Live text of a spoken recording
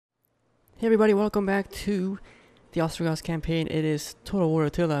Hey everybody, welcome back to the Ostrogoths campaign. It is Total War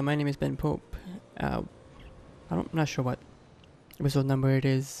Attila. My name is Ben Pope. I'm not sure what episode number it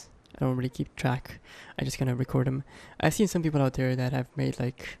is. I don't really keep track. I just kind of record them. I've seen some people out there that have made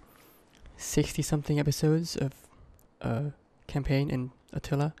like 60 something episodes of campaign in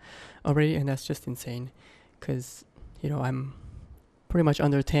Attila already, and that's just insane. Cause I'm pretty much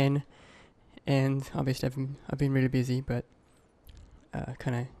under 10, and obviously I've been really busy, but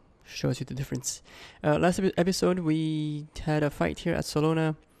kind of shows you the difference. Last episode we had a fight here at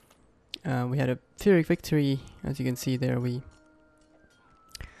Salona. We had a Pyrrhic victory. As you can see there, we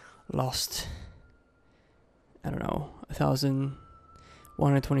lost, I don't know,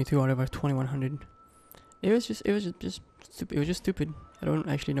 1,122 out of our 2,100. It was just stupid. It was just stupid. I don't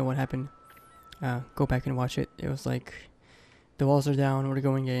actually know what happened. Go back and watch it. It was like the walls are down, we're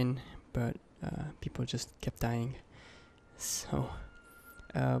going in, but people just kept dying. So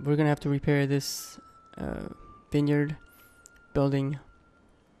we're gonna have to repair this vineyard building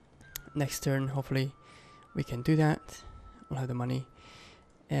next turn. Hopefully we can do that. We'll have the money,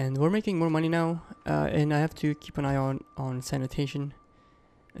 and we're making more money now, and I have to keep an eye on sanitation.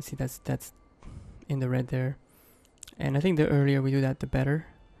 I see that's in the red there, and I think the earlier we do that, the better.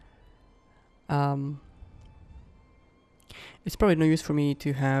 It's probably no use for me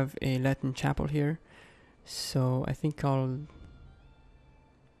to have a Latin chapel here, so I think I'll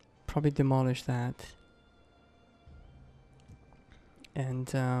probably demolish that.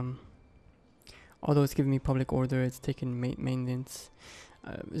 And although it's giving me public order, it's taking maintenance.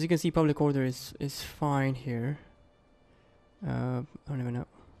 As you can see, public order is fine here. I don't even know.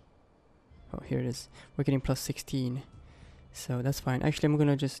 Oh, here it is. We're getting plus 16, so that's fine. Actually, I'm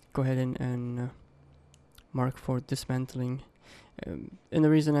gonna just go ahead and mark for dismantling. And the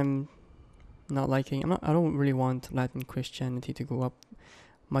reason I'm not liking, I don't really want Latin Christianity to go up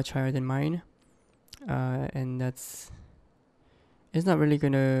much higher than mine, and it's not really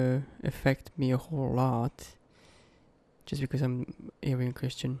gonna affect me a whole lot, just because I'm Aryan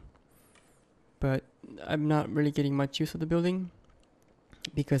Christian. But I'm not really getting much use of the building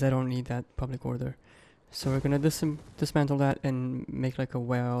because I don't need that public order. So we're gonna dismantle that and make like a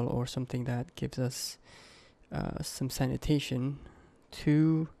well or something that gives us some sanitation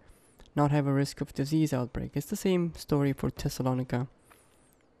to not have a risk of disease outbreak. It's the same story for Thessalonica.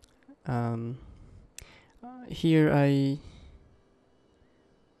 Here I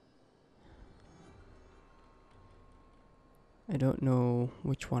don't know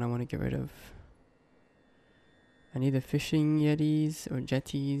which one I want to get rid of. I need the fishing yetis or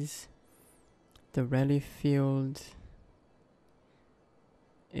jetties. The rally field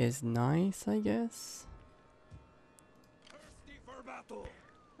is nice, I guess.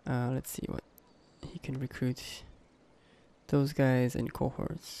 Let's see what he can recruit. Those guys in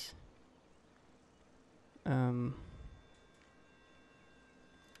cohorts.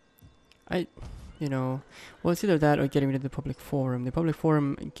 Well, it's either that or getting rid of the public forum. The public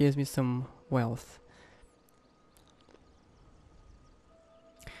forum gives me some wealth.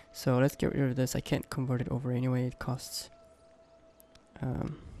 So let's get rid of this. I can't convert it over anyway. It costs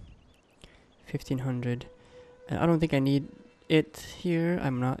 1,500. And I don't think I need it here.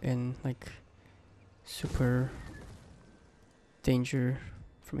 I'm not in like super danger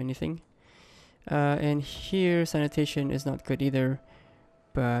from anything. And here sanitation is not good either,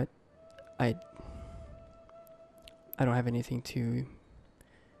 but I don't have anything to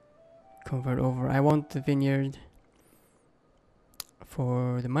convert over. I want the vineyard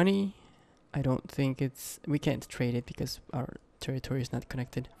for the money. I don't think we can't trade it because our territory is not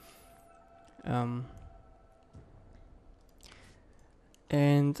connected.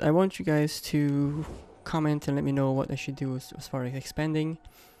 And I want you guys to comment and let me know what I should do as far as expanding.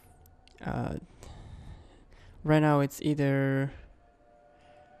 Right now it's either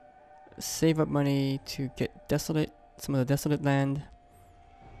save up money to get some of the desolate land,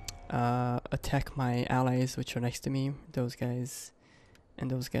 attack my allies which are next to me, those guys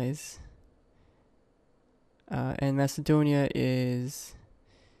and those guys. And Macedonia is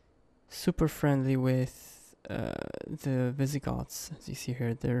super friendly with the Visigoths, as you see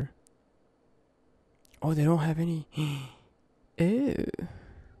here. They don't have any. Ew.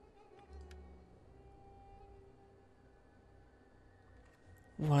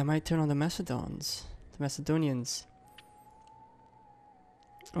 Well, I might turn on the Macedonians.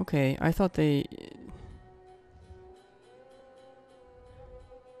 Okay, I thought they...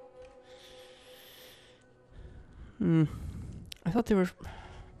 I thought they were...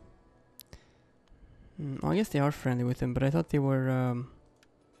 well, I guess they are friendly with them, but I thought they were...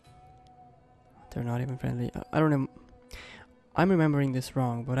 They're not even friendly. I don't know. I'm remembering this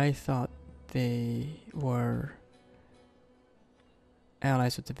wrong, but I thought they were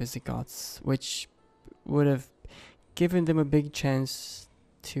allies with the Visigoths, which would have given them a big chance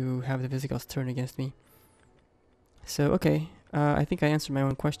to have the Visigoths turn against me. So, okay, I think I answered my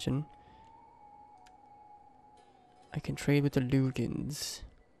own question. I can trade with the Lugans.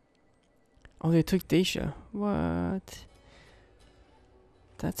 Oh, they took Dacia. What?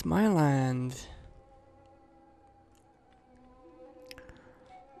 That's my land.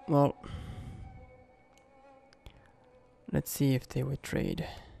 Well, let's see if they would trade.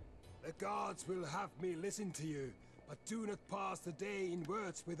 The gods will have me listen to you, but do not pass the day in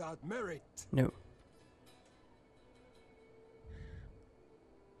words without merit. No.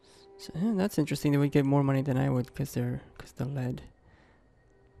 So, yeah, that's interesting. They would get more money than I would because they're lead.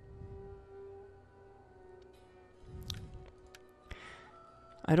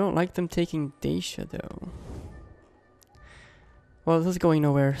 I don't like them taking Dacia though. Well, this is going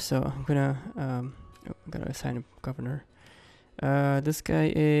nowhere, so I'm gonna gotta assign a governor. This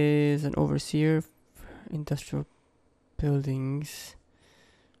guy is an overseer of industrial buildings.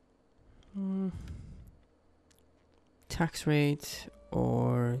 Tax rate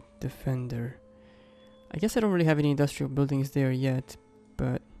or defender. I guess I don't really have any industrial buildings there yet,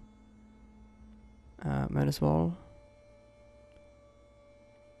 but might as well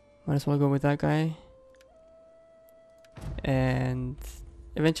go with that guy. And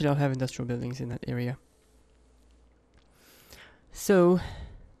eventually I'll have industrial buildings in that area. So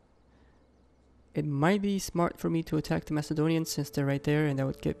it might be smart for me to attack the Macedonians since they're right there, and that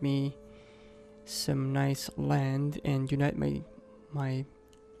would get me some nice land and unite my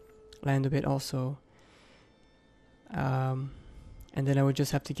land a bit also. And then I would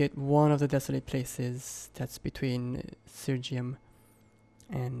just have to get one of the desolate places that's between Sirgium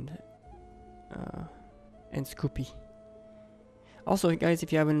and Scoopy. Also, guys,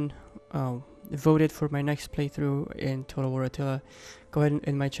 if you haven't voted for my next playthrough in Total War Attila, go ahead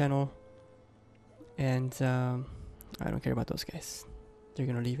in my channel. And I don't care about those guys. They're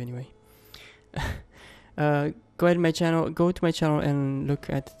gonna leave anyway. Go ahead in my channel. Go to my channel and look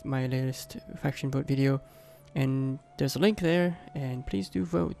at my latest faction vote video. And there's a link there. And please do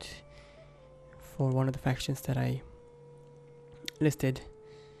vote for one of the factions that I listed.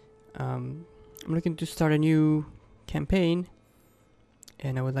 I'm looking to start a new campaign,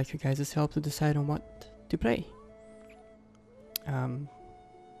 and I would like you guys' help to decide on what to play.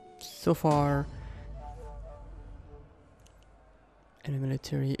 So far, in a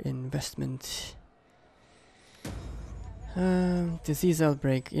military investment, disease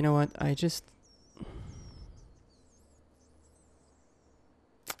outbreak. You know what? I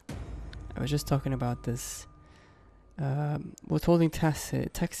was just talking about this. Withholding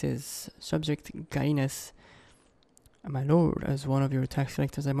taxes, subject Gaius. My lord, as one of your tax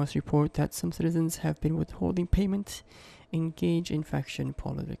collectors, I must report that some citizens have been withholding payment, engaged in faction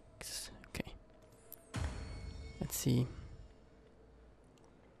politics. Okay. Let's see.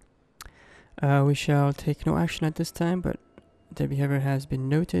 We shall take no action at this time, but their behavior has been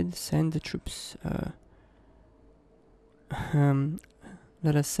noted. Send the troops.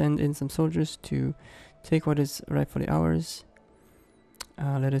 Let us send in some soldiers to take what is rightfully ours.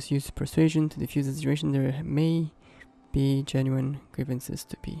 Let us use persuasion to diffuse the situation. There may be genuine grievances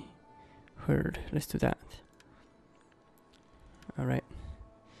to be heard. Let's do that. Alright.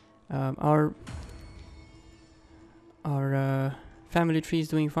 Our family tree is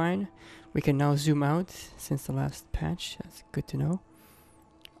doing fine. We can now zoom out since the last patch. That's good to know.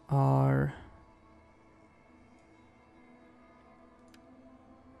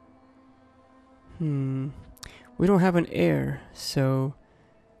 We don't have an heir, so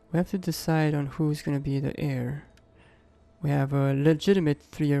we have to decide on who's gonna be the heir. We have a legitimate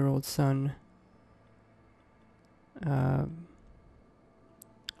 3-year-old son. We have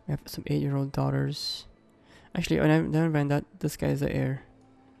some 8-year-old daughters. Actually, never mind that. This guy is the heir.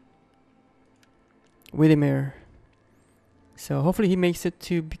 Widimir. So hopefully he makes it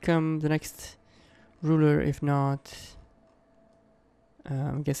to become the next ruler. If not,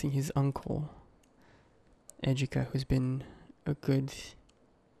 I'm guessing his uncle, Ejika, who's been a good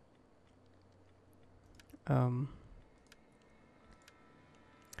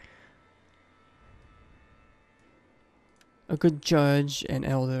judge and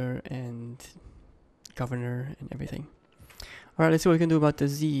elder and governor and everything. Alright, let's see what we can do about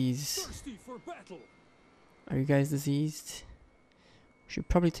disease. Are you guys diseased? Should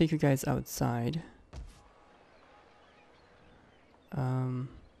probably take you guys outside.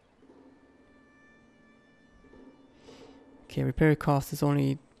 Okay, repair cost is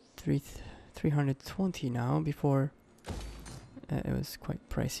only 320 now. Before it was quite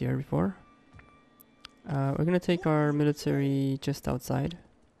pricier before. We're gonna take our military just outside,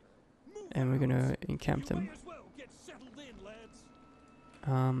 and we're gonna encamp them.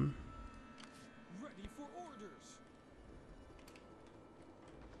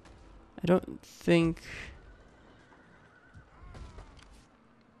 I don't think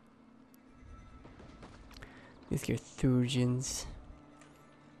these Gathurgians.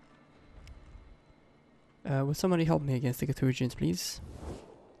 Will somebody help me against the Gathurgians, please?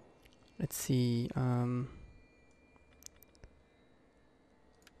 Let's see.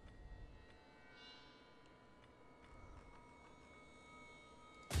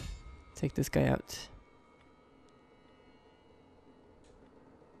 Take this guy out.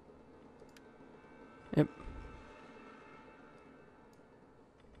 Yep.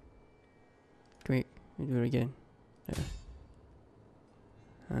 Can we do it again? There.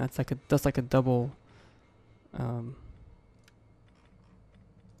 That's like a double.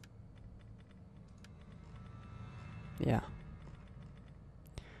 Yeah.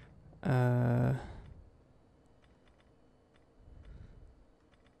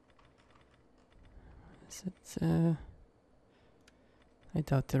 Is it? I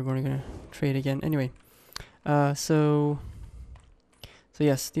doubt they're gonna trade again. Anyway, so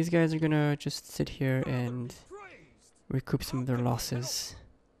yes, these guys are gonna just sit here and recoup some of their losses.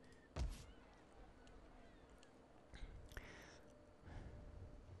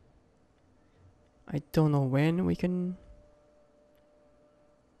 I don't know when we can.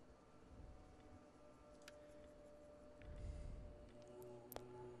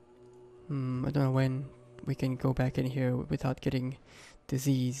 I don't know when we can go back in here without getting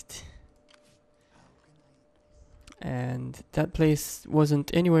diseased. And that place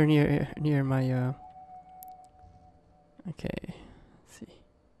wasn't anywhere near my. Okay, let's see.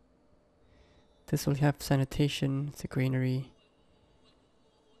 This will have sanitation. It's a granary.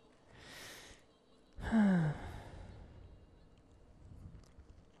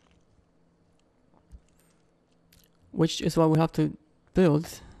 Which is what we'll have to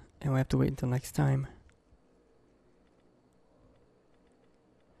build, and we have to wait until next time.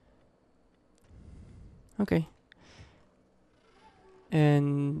 Okay.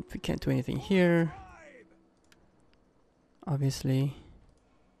 And we can't do anything here. Obviously.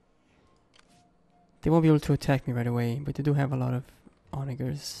 They won't be able to attack me right away, but they do have a lot of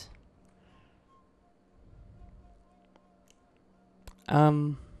onagers.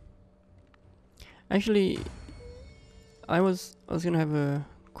 Actually, I was gonna have a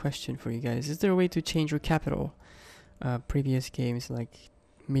question for you guys. Is there a way to change your capital? Previous games like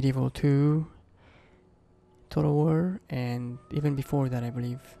Medieval 2, Total War, and even before that, I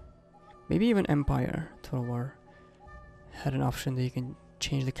believe, maybe even Empire Total War had an option that you can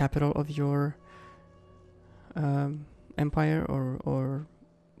change the capital of your empire or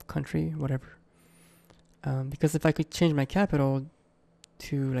country, whatever. Because if I could change my capital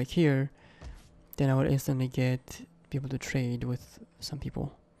to like here, then I would instantly be able to trade with some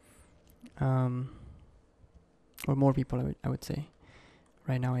people, or more people. I would say.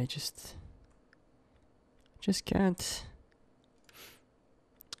 Right now, I just can't.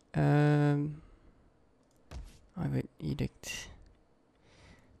 I have an edict.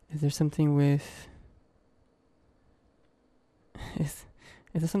 Is there something with? Is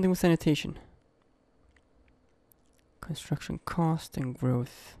there something with sanitation? Construction cost and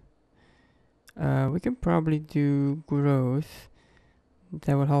growth. We can probably do growth.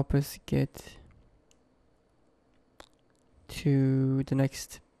 That will help us get to the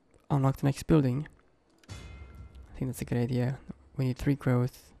next, unlock the next building. I think that's a good idea. We need 3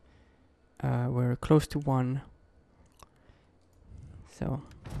 growth. We're close to 1. So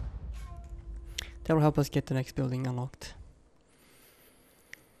that will help us get the next building unlocked.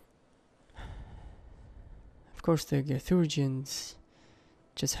 Of course, the Gathurgians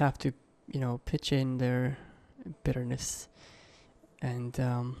just have to, pitch in their bitterness and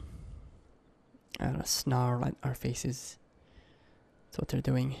snarl at our faces. That's what they're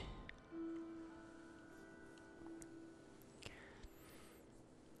doing.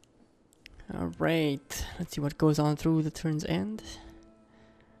 Alright, let's see what goes on through the turn's end.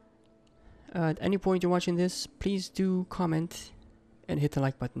 At any point you're watching this, please do comment and hit the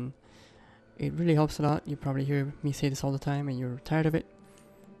like button. It really helps a lot. You probably hear me say this all the time and you're tired of it.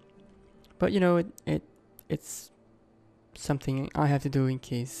 But it's something I have to do in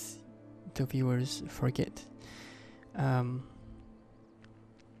case the viewers forget to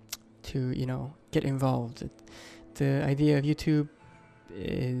get involved. The idea of YouTube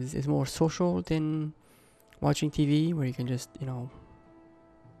is more social than watching TV, where you can just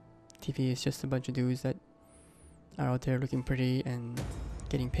TV is just a bunch of dudes that are out there looking pretty and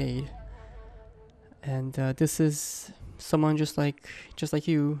getting paid. And this is someone just like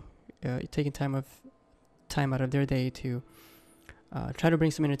you, taking time out of their day to try to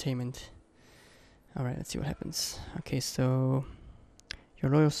bring some entertainment. All right, let's see what happens. Okay, so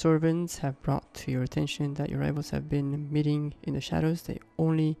your loyal servants have brought to your attention that your rivals have been meeting in the shadows. The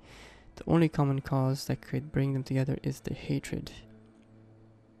only common cause that could bring them together is the hatred.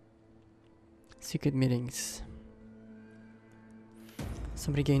 Secret meetings.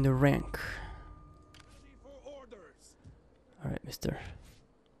 Somebody gained a rank. Alright, mister.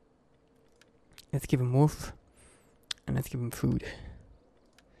 Let's give him wolf. And let's give him food.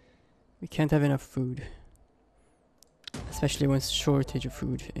 We can't have enough food. Especially when it's shortage of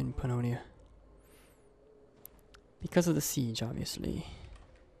food in Pannonia. Because of the siege, obviously.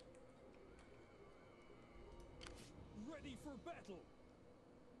 Ready for battle.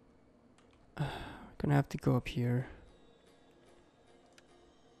 We're gonna have to go up here.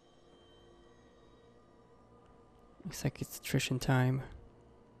 Looks like it's attrition time.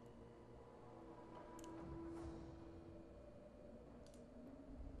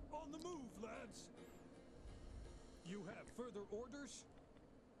 On the move, lads. You have further orders?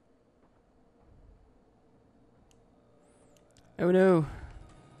 Oh no!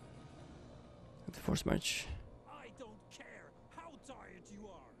 Have to force march. I don't care how tired you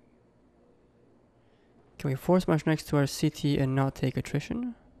are. Can we force march next to our city and not take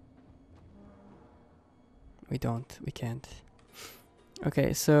attrition? We don't. We can't.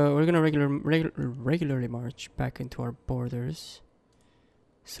 Okay, so we're gonna regularly march back into our borders,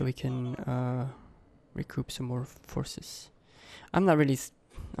 so we can recoup some more forces. I'm not really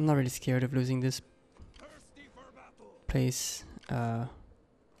scared of losing this place.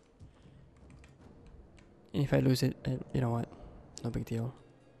 If I lose it, you know what? No big deal.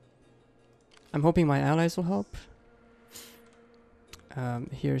 I'm hoping my allies will help.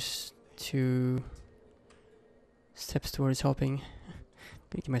 Here's 2 steps towards helping.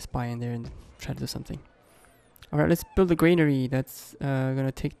 Gonna get my spy in there and try to do something. Alright, let's build a granary. That's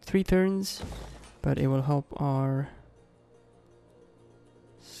gonna take 3 turns, but it will help our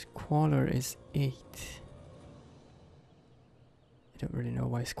squalor is 8. I don't really know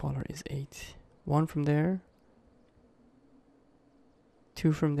why squalor is 8. 1 from there,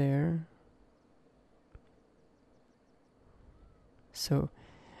 2 from there. So,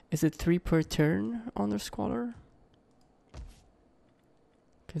 is it 3 per turn on their squalor?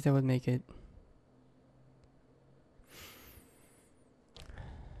 Because that would make it...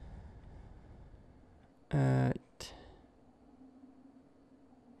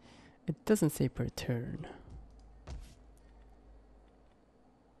 it doesn't say per turn.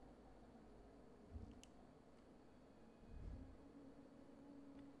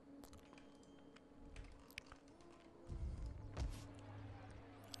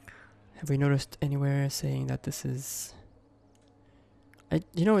 Have we noticed anywhere saying that this is...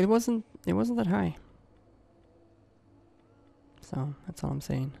 you know, it wasn't that high. So, that's all I'm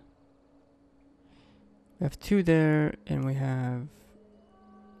saying. We have 2 there, and we have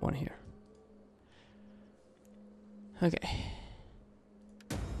 1 here. Okay.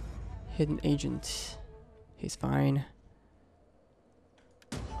 Hidden agent. He's fine.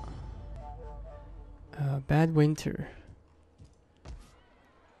 Bad winter.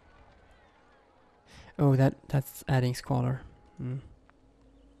 Oh, that's adding squalor.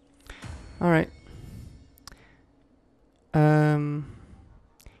 Alright.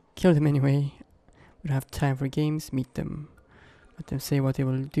 Kill them anyway. We don't have time for games. Meet them. Let them say what they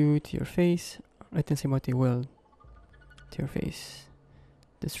will do to your face. Let them say what they will to your face.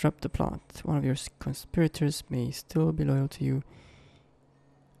 Disrupt the plot. One of your conspirators may still be loyal to you.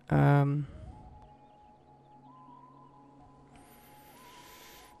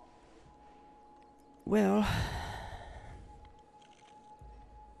 Well,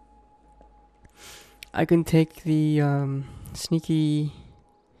 I can take the sneaky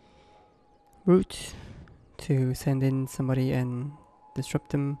route to send in somebody and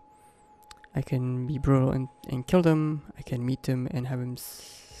disrupt them. I can be brutal and kill them. I can meet them and have them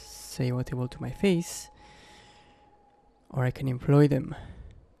say what they will to my face. Or I can employ them.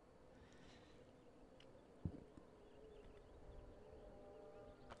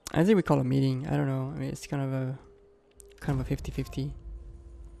 I think we call a meeting. I don't know. I mean, it's kind of a 50-50.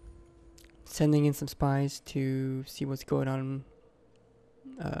 Sending in some spies to see what's going on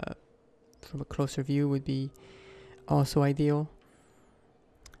from a closer view would be also ideal.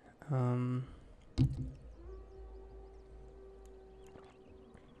 But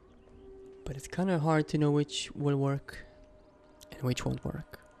it's kind of hard to know which will work and which won't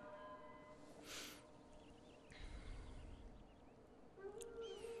work.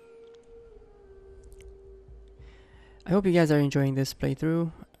 I hope you guys are enjoying this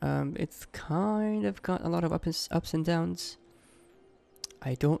playthrough. It's kind of got a lot of ups and downs.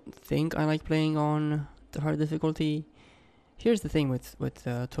 I don't think I like playing on the hard difficulty. Here's the thing with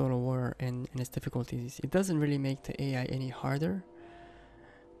Total War and its difficulties. It doesn't really make the AI any harder.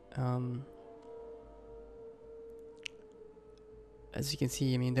 As you can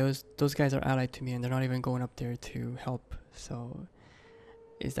see, I mean, those guys are allied to me and they're not even going up there to help. So,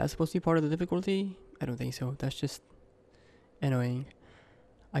 is that supposed to be part of the difficulty? I don't think so. That's just annoying.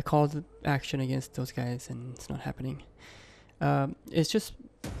 I called action against those guys and it's not happening. It's just,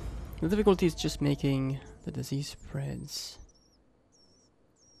 the difficulty is just making the disease spreads.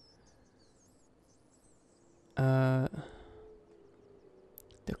 The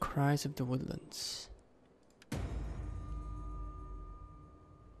cries of the woodlands.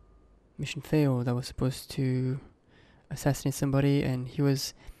 Mission failed. I was supposed to assassinate somebody, and he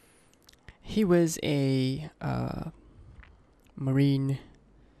was a marine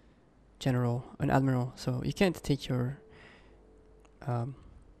general, an admiral. So you can't take your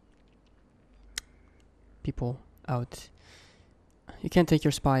people out. You can't take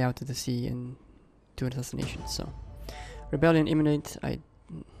your spy out to the sea and do an assassination. So rebellion imminent.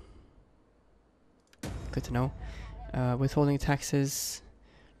 Good to know. Withholding taxes.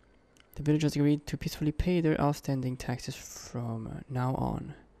 The villagers agreed to peacefully pay their outstanding taxes from now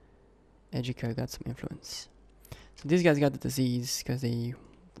on. Educa got some influence. So these guys got the disease because they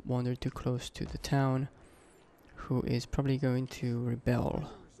wandered too close to the town, who is probably going to rebel.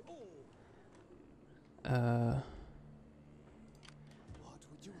 Let's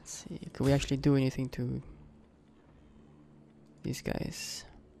see, can we actually do anything to these guys?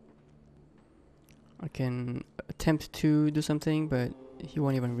 I can attempt to do something, but he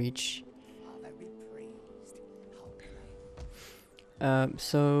won't even reach.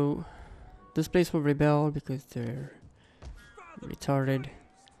 So this place will rebel because they're retarded.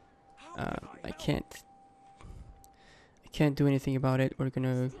 I can't do anything about it. We're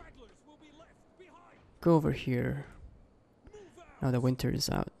gonna go over here. Now the winter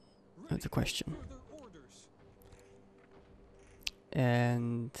is out of the question.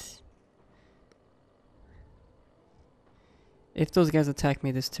 And if those guys attack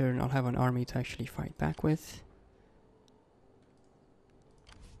me this turn, I'll have an army to actually fight back with.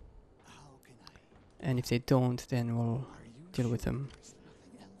 And if they don't, then we'll deal with them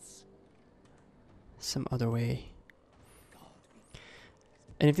some other way.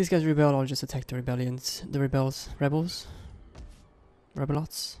 And if these guys rebel, I'll just attack the rebels.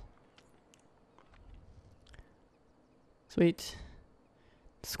 Sweet.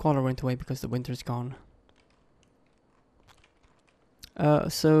 The squalor went away because the winter's gone.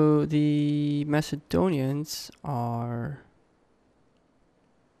 So the Macedonians are...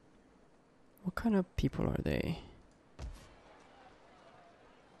 What kind of people are they?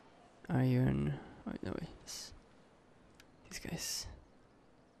 Iron... Oh, no, wait. These guys.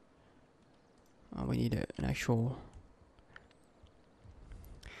 Oh, we need an actual...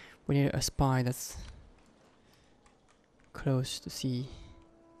 We need a spy that's close to see.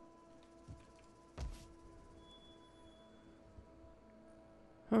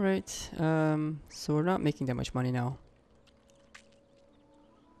 Alright, so we're not making that much money now.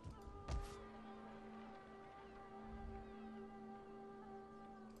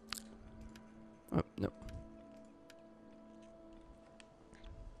 Oh, no.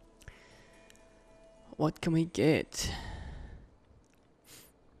 What can we get?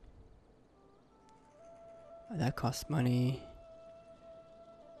 That costs money.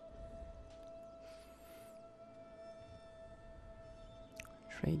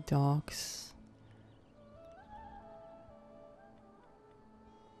 Trade docks.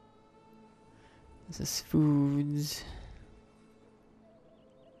 This is foods.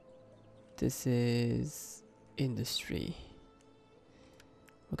 This is industry.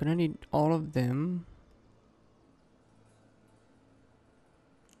 We're gonna need all of them.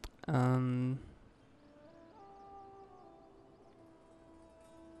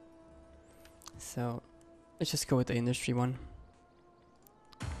 So let's just go with the industry one.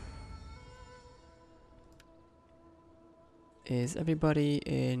 Is everybody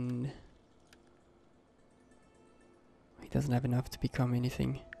in... He doesn't have enough to become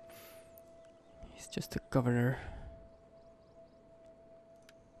anything. He's just a governor.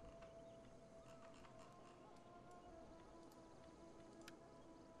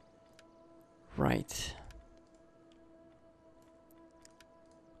 Right.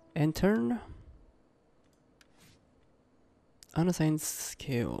 End turn. Unassigned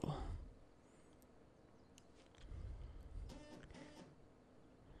skill.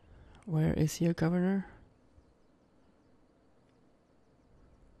 Where is he a governor?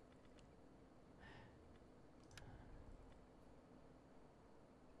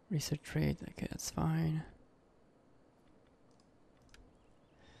 Research rate, okay, that's fine.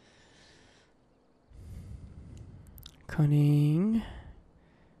 Cunning.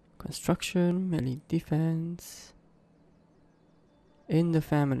 Construction, melee defense. In the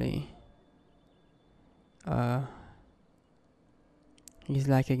family. He's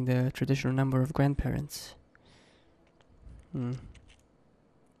lacking the traditional number of grandparents.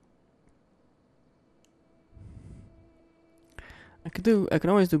 I can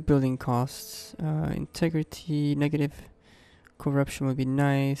always do building costs. Integrity, negative. Corruption would be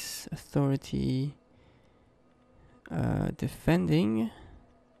nice. Authority. Defending.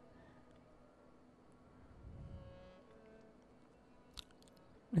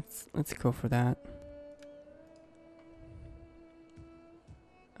 Let's go for that.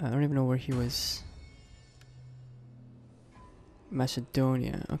 I don't even know where he was.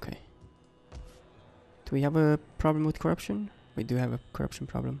 Macedonia, okay. Do we have a problem with corruption? We do have a corruption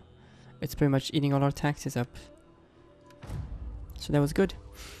problem. It's pretty much eating all our taxes up. So that was good.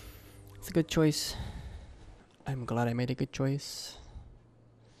 It's a good choice. I'm glad I made a good choice.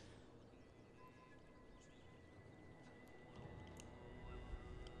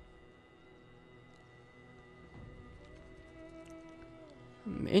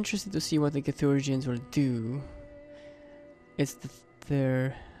 I'm interested to see what the Githurgians will do. It's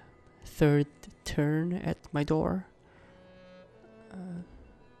their third turn at my door.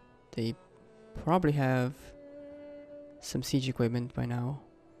 They probably have some siege equipment by now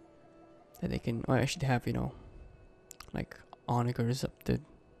that they can. Well, actually, they have, you know, like onagers up the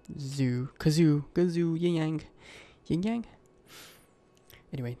kazoo, yin yang.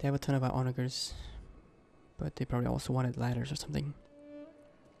 Anyway, they have a ton of onagers, but they probably also wanted ladders or something.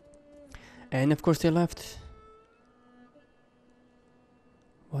 And of course, they left.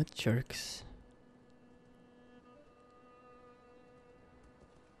 What jerks.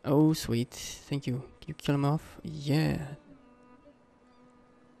 Oh, sweet. Thank you. Can you kill him off? Yeah.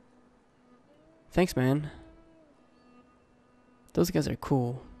 Thanks, man. Those guys are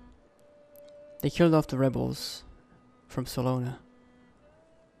cool. They killed off the rebels from Solona.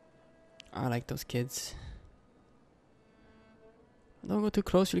 I like those kids. Don't go too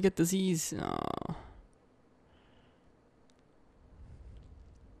close, you'll get disease. Aww.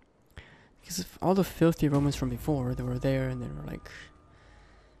 Because of all the filthy Romans from before, they were there and they were like,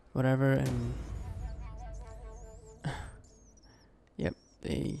 whatever, and yep,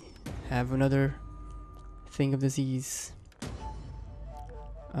 they have another thing of disease.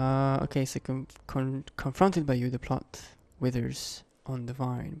 Okay, so confronted by you, the plot withers on the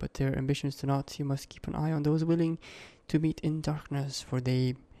vine, but their ambitions do not. You must keep an eye on those willing to meet in darkness, for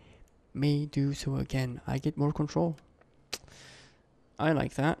they may do so again. I get more control. I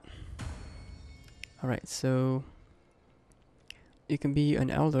like that. Alright, so you can be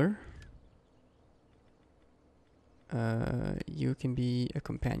an elder. You can be a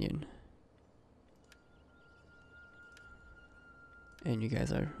companion. And you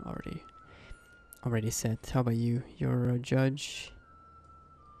guys are already set. How about you? You're a judge.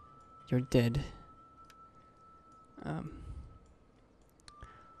 You're dead.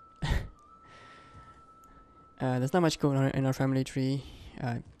 There's not much going on in our family tree.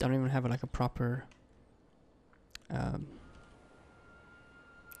 Don't even have like a proper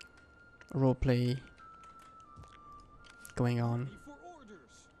roleplay going on.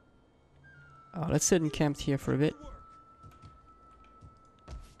 Let's sit encamped here for a bit.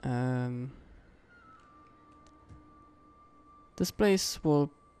 This place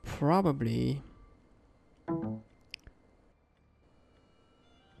will probably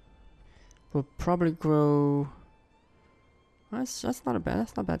grow. That's not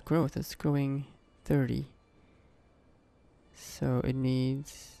bad growth. It's growing 30. So it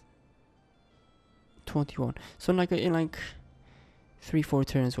needs 21. So in like 3-4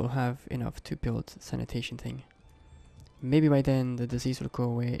 turns we'll have enough to build sanitation thing. Maybe by then the disease will go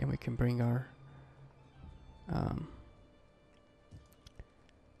away and we can bring our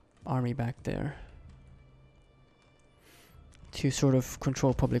army back there to sort of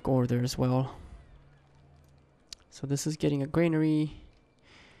control public order as well. So this is getting a granary.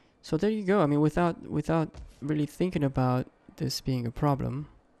 So there you go. I mean, without really thinking about this being a problem,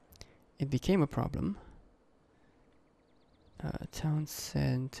 it became a problem. Town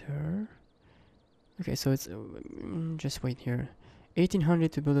center. Okay, so it's just wait here.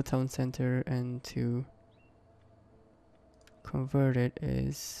 1800 to build a town center, and to convert it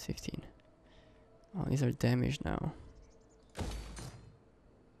is 15. Oh, these are damaged now.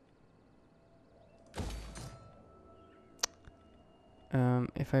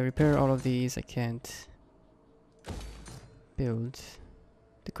 If I repair all of these, I can't build.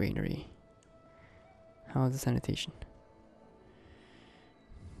 the granary. How's the sanitation?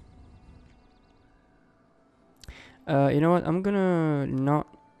 You know what? I'm gonna not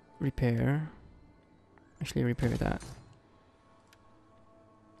repair. Actually, repair that.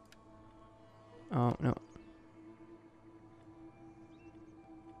 Oh no.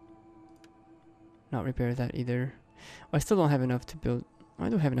 Not repair that either. I still don't have enough to build. I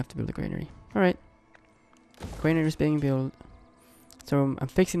don't have enough to build a granary. Alright. Granary is being built. So I'm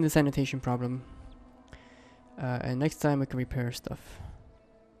fixing the sanitation problem. And next time I can repair stuff.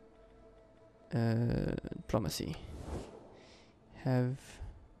 Diplomacy.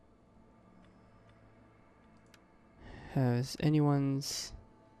 Has anyone's...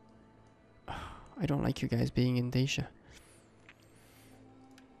 I don't like you guys being in Dacia.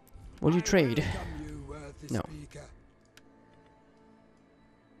 Will you trade? No.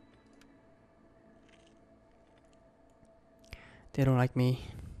 They don't like me.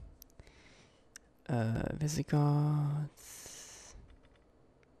 Visigoths.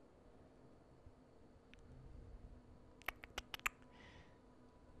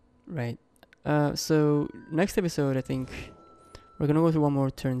 Right. So next episode, I think we're gonna go to one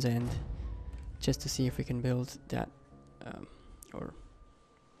more Turn's End, just to see if we can build that. Or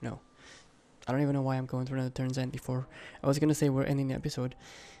no, I don't even know why I'm going through another Turn's End before. I was gonna say we're ending the episode,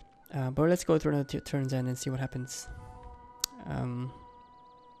 but let's go through another Turn's End and see what happens.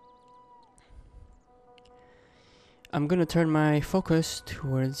 I'm gonna turn my focus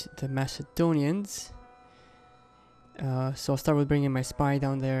towards the Macedonians. So I'll start with bringing my spy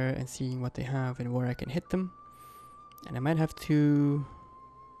down there and seeing what they have and where I can hit them. And I might have to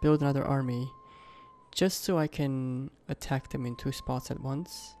build another army just so I can attack them in 2 spots at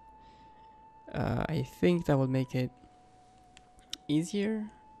once. I think that will make it easier.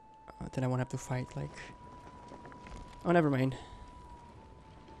 Then I won't have to fight like... Oh, never mind.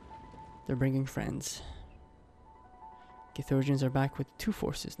 They're bringing friends. Githurgians are back with 2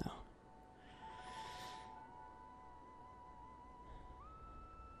 forces now.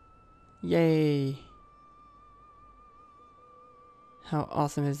 Yay! How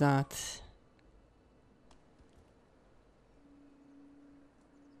awesome is that?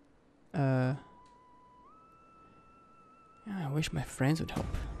 I wish my friends would help.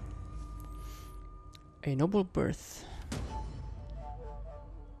 A noble birth.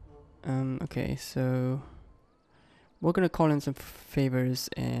 Okay, so we're gonna call in some favors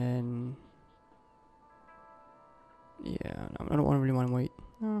and yeah, I don't really want to wait.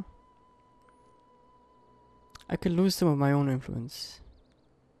 No. I could lose some of my own influence.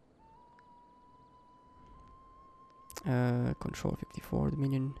 Control 54,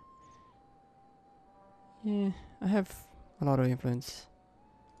 Dominion. Yeah, I have a lot of influence.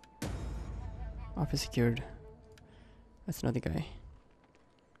 Office secured. That's another guy.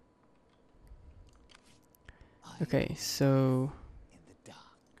 Okay, so in the dark.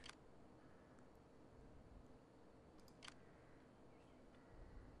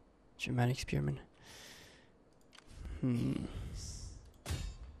 Germanic spearmen. I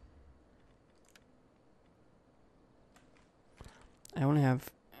only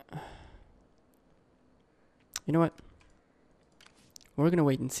have... You know what? We're gonna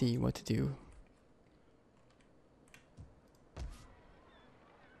wait and see what to do.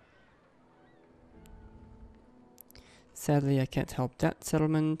 Sadly, I can't help that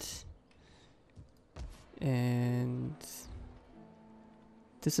settlement. And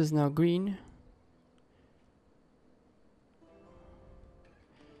this is now green.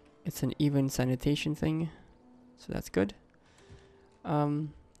 It's an even sanitation thing, so that's good. So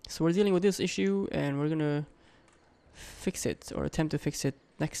we're dealing with this issue, and we're gonna fix it, or attempt to fix it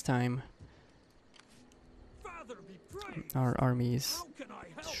next time. Our army is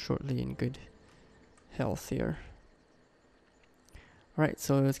shortly in good health here. Alright,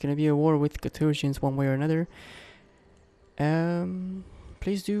 so it's gonna be a war with Githurgians one way or another.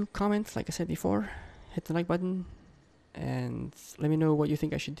 Please do comment, like I said before. Hit the like button. And let me know what you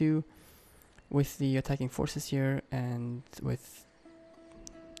think I should do with the attacking forces here and with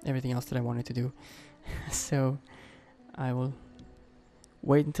everything else that I wanted to do. So I will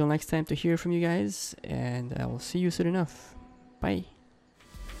wait until next time to hear from you guys, and I will see you soon enough. Bye.